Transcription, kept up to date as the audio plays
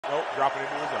Sorrell dropping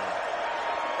into his own.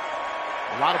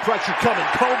 A lot of pressure coming.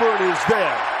 Coburn is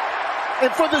there.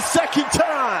 And for the second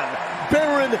time,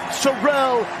 Barryn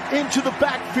Sorrell into the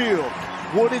backfield.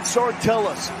 What did Sark tell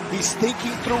us? He's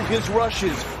thinking through his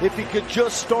rushes. If he could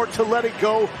just start to let it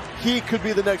go, he could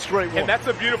be the next great one. And that's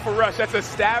a beautiful rush. That's a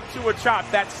stab to a chop.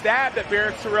 That stab that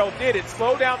Barryn Sorrell did, it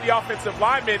slowed down the offensive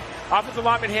lineman. Offensive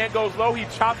lineman hand goes low. He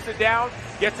chops it down,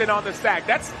 gets in on the sack.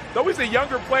 Though he's a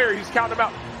younger player, he's counting him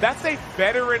out. That's a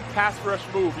veteran pass rush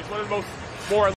move. He's one of the more